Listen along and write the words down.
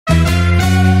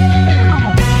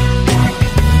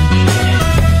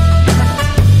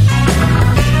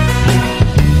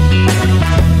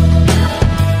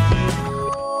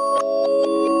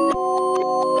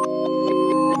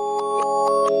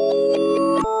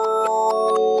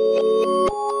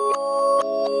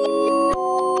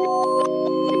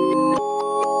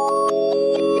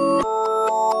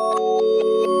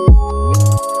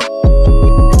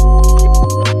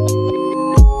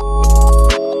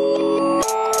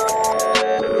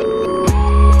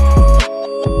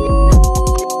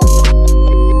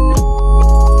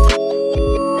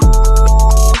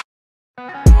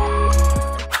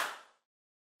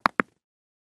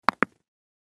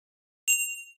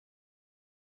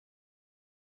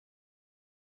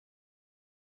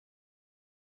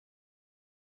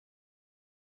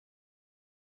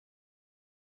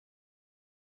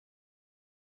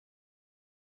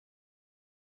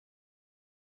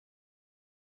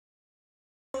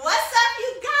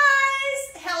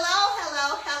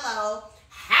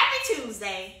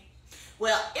Tuesday.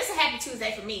 Well, it's a happy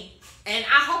Tuesday for me. And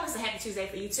I hope it's a happy Tuesday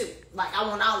for you too. Like, I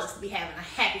want all of us to be having a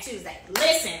happy Tuesday.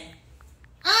 Listen.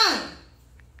 I'm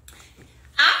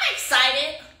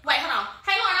excited. Wait, hold on.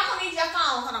 Hey, Lauren, I'm gonna need your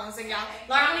phone. Hold on one second, y'all.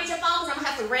 Lauren, I'm gonna need your phone because I'm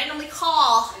gonna have to randomly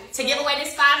call to give away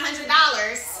this $500.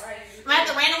 I'm gonna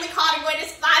have to randomly call to give away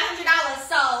this $500.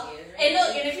 So, and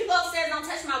look, and if you go upstairs, don't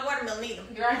touch my watermelon either.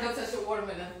 You're right, don't touch your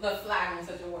watermelon. The fly won't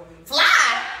touch your watermelon. Fly?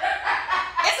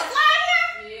 It's a fly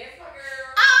here? Yes, my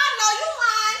girl. Oh, I know you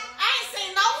lying. I ain't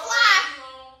seen no fly.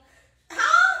 Huh?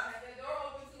 I had that door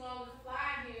open too long with the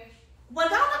fly in here. Well,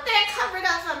 go up there and cover it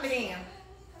up for me then.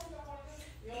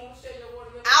 You don't want to share your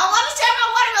watermelon? I don't want to share my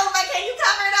watermelon, but can you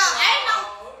cover it up? Ain't no,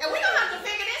 and we gonna have to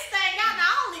figure this thing out. Now,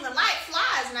 I don't even like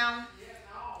flies now. Yeah,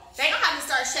 no. They gonna have to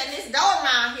start shutting this door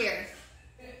around here.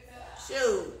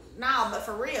 Shoot, no, but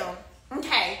for real.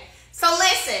 Okay, so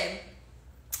listen.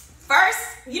 First,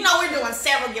 you know we're doing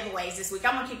several giveaways this week.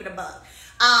 I'm gonna keep it a buck.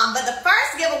 But the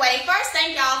first giveaway,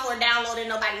 thank y'all for downloading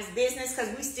Nobody's Business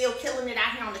because we still killing it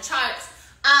out here on the charts.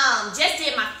 Just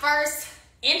did my first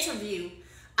interview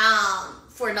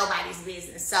for Nobody's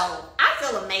Business, so I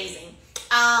feel amazing.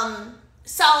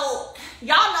 So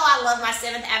y'all know I love my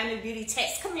 7th Avenue Beauty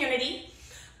text community.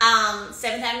 7th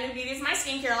Avenue Beauty is my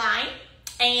skincare line,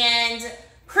 and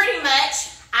pretty much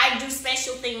I do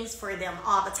special things for them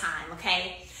all the time.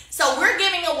 Okay. So we're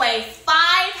giving away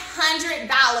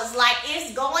 $500 like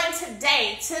it's going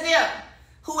today to them.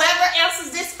 Whoever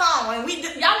answers this phone, and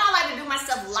y'all know I like to do my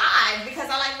stuff live because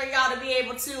I like for y'all to be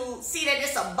able to see that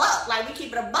it's a buck. Like, we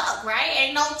keep it a buck, right?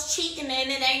 Ain't no cheating in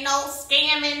it, ain't no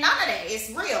scamming, none of that. It's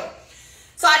real.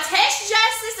 So I text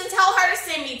Justice and told her to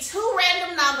send me 2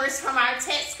 random numbers from our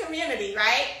text community,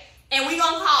 right? And we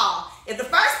gonna call. If the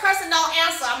first person don't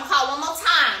answer, I'm gonna call one more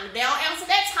time. If they don't answer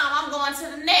that time, I'm going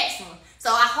to the next one. So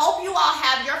I hope you all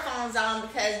have your phones on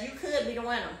because you could be the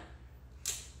winner.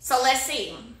 So let's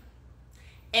see.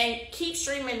 And keep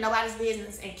streaming Nobody's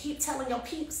Business and keep telling your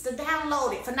peeps to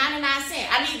download it for 99 cents.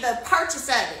 I need the purchase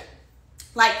of it.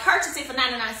 Like, purchase it for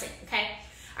 99 cents, okay?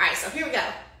 All right, so here we go.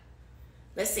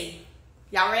 Let's see.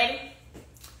 Y'all ready?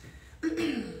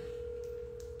 Can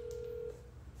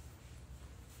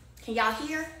y'all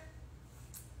hear?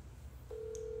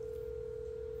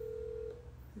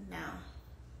 No.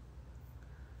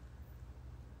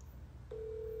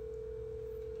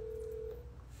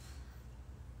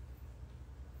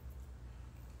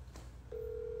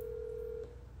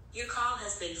 Your call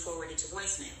has been forwarded to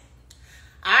voicemail.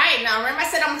 All right, now remember I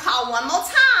said I'm gonna call one more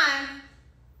time.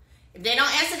 If they don't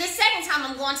answer this second time,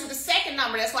 I'm going to the second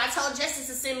number. That's why I told Justice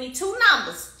to send me 2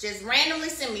 numbers. Just randomly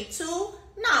send me 2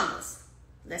 numbers.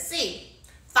 Let's see.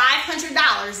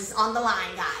 $500 is on the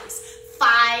line, guys.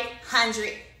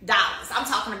 $500. I'm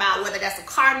talking about whether that's a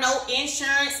car note,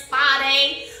 insurance, spa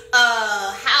day,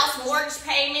 house mortgage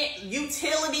payment,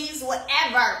 utilities,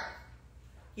 whatever.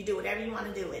 You do whatever you want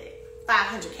to do with it.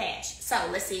 500 cash. So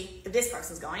let's see if this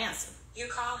person's gonna answer. Your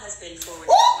call has been forwarded.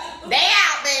 Ooh, they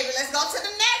out, baby. Let's go to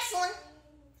the next one.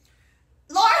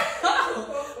 Lauren,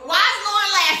 why is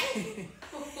Lauren laughing?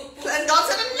 Let's go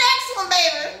to the next one,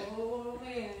 baby. Oh,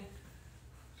 man.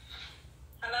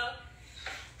 Hello?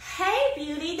 Hey,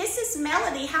 beauty. This is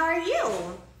Melody. How are you?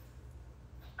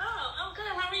 Oh, I'm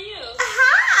good. How are you?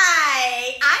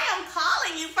 Hi. I am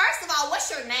calling you. First of all, what's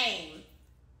your name?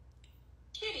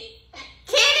 Kitty.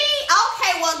 Kitty?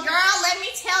 Okay, well, girl, let me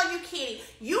tell you, Kitty,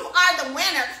 you are the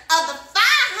winner of the $500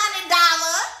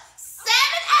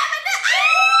 7th Avenue.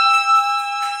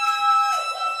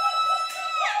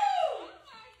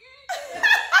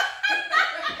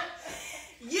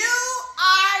 You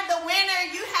are the winner.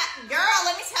 You have, girl,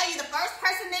 let me tell you, the first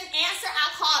person didn't answer.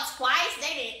 I called twice.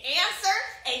 They didn't answer,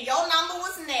 and your number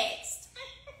was next.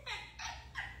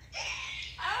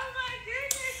 Oh, my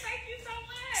goodness. Thank you so much.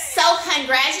 So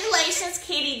congratulations,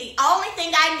 Kitty. The only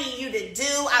thing I need you to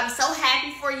do, I'm so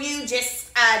happy for you,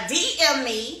 just DM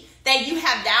me that you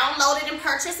have downloaded and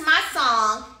purchased my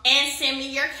song and send me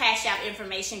your Cash App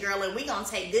information, girl, and we're going to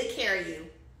take good care of you.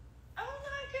 Oh,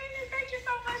 my goodness. Thank you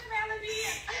so much, Melody.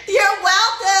 You're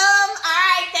welcome. All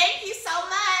right. Thank you so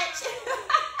much.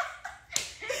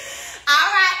 All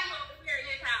right. Here at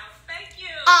your house. Thank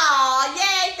you. Oh,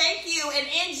 yay. Thank you. And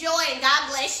enjoy, and God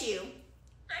bless you.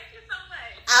 Thank you so much.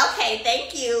 Okay,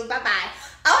 thank you. Bye-bye.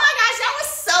 Oh my gosh, that was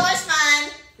so much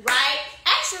fun, right?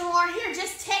 Actually, Lauren, here,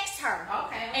 just text her.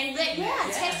 Okay. And then,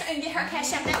 text her and get her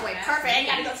Cash App that way. Okay. Perfect. I ain't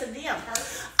got to go to them.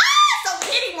 Perfect. Ah, so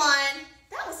Kitty won.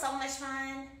 That was so much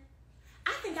fun.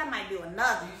 I think I might do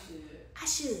another. You should. I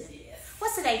should. Yes.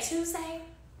 What's today, Tuesday?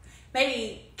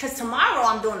 Maybe, because tomorrow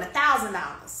I'm doing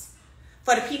 $1,000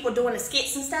 for the people doing the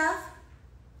skits and stuff.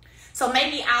 So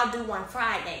maybe I'll do one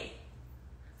Friday.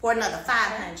 for another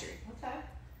 500. Okay.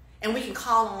 And we can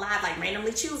call on live, like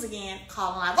randomly choose again,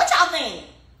 call on live. What y'all think?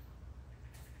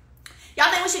 Y'all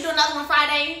think we should do another one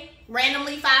Friday?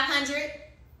 Randomly 500?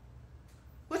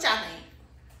 What y'all think?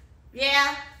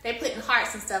 Yeah, they putting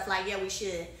hearts and stuff like, yeah, we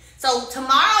should. So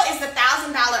tomorrow is the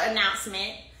 $1,000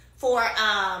 announcement for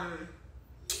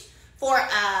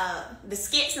the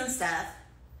skits and stuff.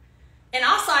 And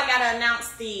also I gotta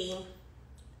announce the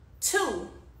 2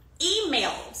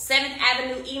 emails, 7th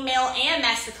Avenue email and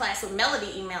Masterclass with Melody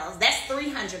emails. That's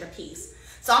 $300 a piece.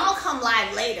 So I'm gonna come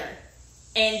live later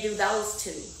and do those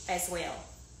 2 as well.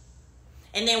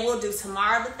 And then we'll do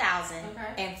tomorrow the 1,000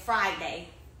 and Friday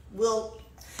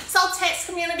so text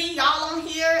community, y'all on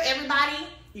here, everybody,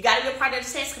 you got to be a part of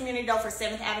the text community though for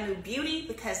 7th Avenue Beauty,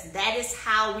 because that is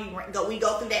how we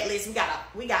go through that list. We got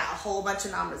a whole bunch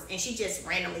of numbers, and she just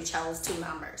randomly chose 2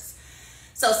 numbers.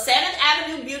 So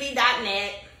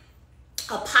 7thAvenueBeauty.net,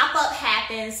 a pop-up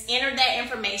happens, enter that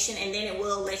information, and then it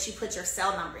will let you put your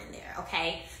cell number in there,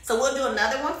 okay? So we'll do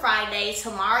another one Friday.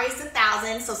 Tomorrow is the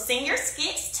 1,000. So sing your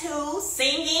skits too,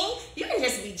 singing. You can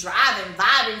just be driving,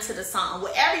 vibing to the song,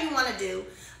 whatever you want to do.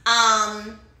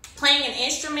 Playing an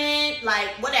instrument, like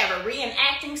whatever,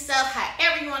 reenacting stuff,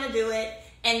 however you want to do it.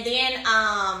 And then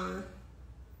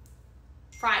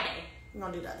Friday, we're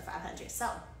going to do the other 500. So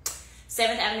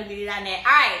 7thAvenueBeauty.net.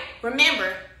 All right,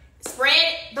 remember,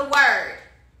 spread the word.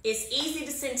 It's easy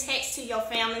to send text to your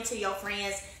family, to your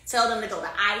friends. Tell them to go to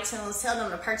iTunes. Tell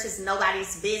them to purchase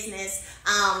Nobody's Business.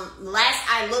 Last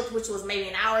I looked, which was maybe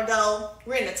an hour ago,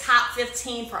 we're in the top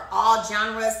 15 for all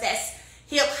genres. That's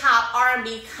hip hop,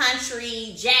 R&B,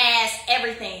 country, jazz,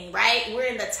 everything, right? We're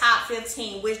in the top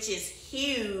 15, which is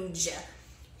huge.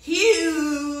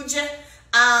 Huge.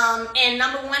 And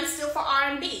number 1 still for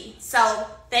R&B. So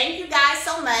thank you guys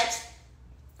so much.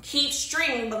 Keep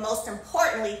streaming, but most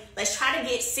importantly, let's try to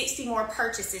get 60 more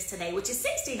purchases today, which is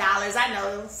 $60. I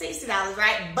know, $60,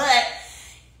 right? But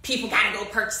people gotta go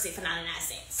purchase it for 99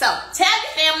 cents. So tell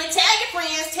your family, tell your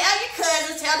friends, tell your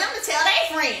cousins, tell them to tell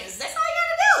their friends. That's all you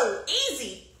gotta do.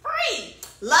 Easy, free.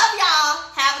 Love y'all.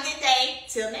 Have a good day.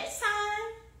 Till next time.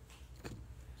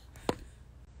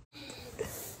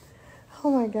 Oh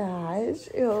my gosh.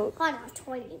 Ew. Hold on,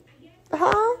 20.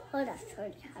 Huh? Hold on,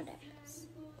 20. Hold on.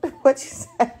 What'd you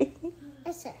say?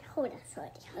 I said, hold on,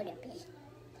 20. Hold on, please.